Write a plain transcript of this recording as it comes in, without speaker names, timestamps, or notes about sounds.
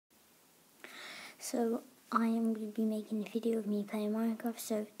So I am going to be making a video of me playing Minecraft,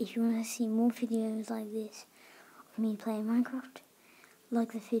 so if you want to see more videos like this of me playing Minecraft,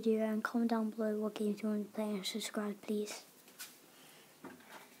 like the video and comment down below what games you want to play and subscribe please.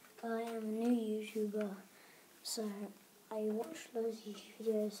 I am a new YouTuber, so I watch loads of YouTube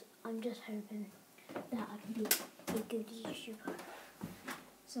videos. I'm just hoping that I can be a good YouTuber.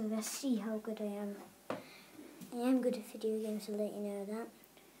 So let's see how good I am. I am good at video games, to let you know that.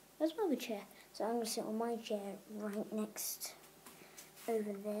 Where's my other chair? So I'm going to sit on my chair right next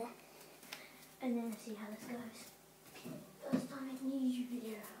over there and then see how this goes. First time making a YouTube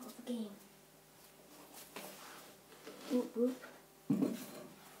video of a game. Whoop whoop.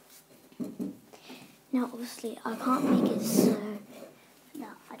 Now obviously I can't make it so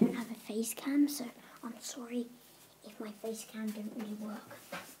that I don't have a face cam, so I'm sorry if my face cam don't really work.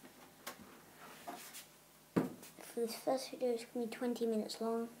 For this first video it's going to be 20 minutes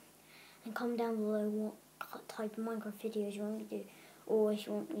long. And comment down below what type of Minecraft videos you want me to do, or if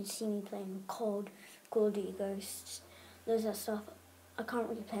you want me to see me playing COD, Call of Duty Ghosts, those that stuff. I can't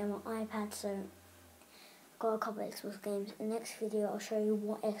really play on my iPad, so I've got a couple of Xbox games. In the next video I'll show you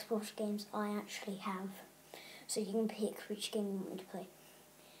what Xbox games I actually have, so you can pick which game you want me to play.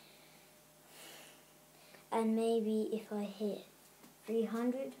 And maybe if I hit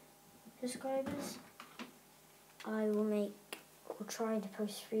 300 subscribers, I will try to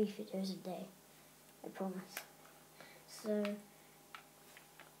post 3 videos a day, I promise. So,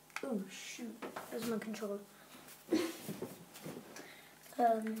 oh shoot, that's my controller.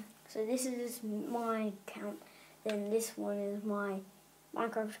 So this is my account, then this one is my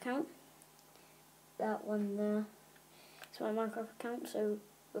Minecraft account. That one there is my Minecraft account, so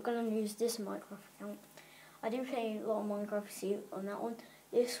we're going to use this Minecraft account. I do play a lot of Minecraft see on that one.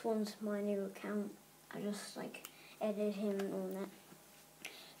 This one's my new account. I just edit him and all that.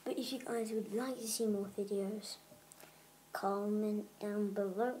 But if you guys would like to see more videos, comment down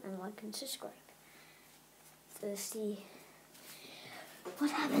below and like and subscribe to see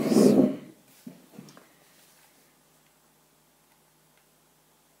what happens.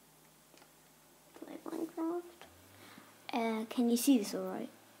 Play Minecraft. Can you see this alright?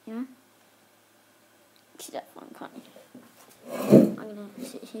 Yeah? See that fun, can't you? I'm gonna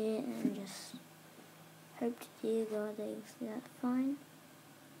sit here and just hope to dear God that you see that fine.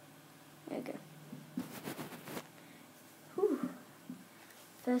 There we go. Whew.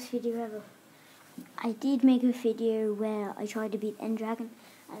 First video ever. I did make a video where I tried to beat End Dragon,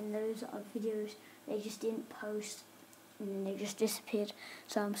 and those are videos they just didn't post and then they just disappeared,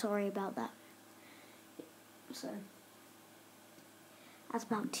 so I'm sorry about that. So that's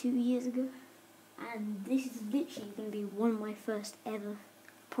about 2 years ago, and this is literally going to be one of my first ever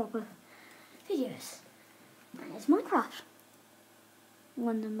proper videos, and it's Minecraft.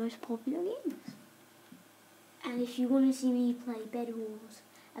 One of the most popular games. And if you want to see me play Bed Wars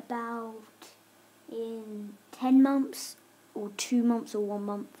about in 10 months or 2 months or 1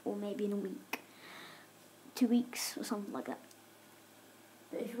 month or maybe in a week, 2 weeks or something like that.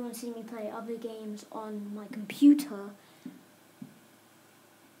 But if you want to see me play other games on my computer,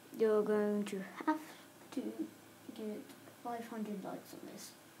 you're going to have to get 500 likes on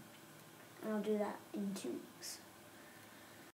this, and I'll do that in 2 weeks.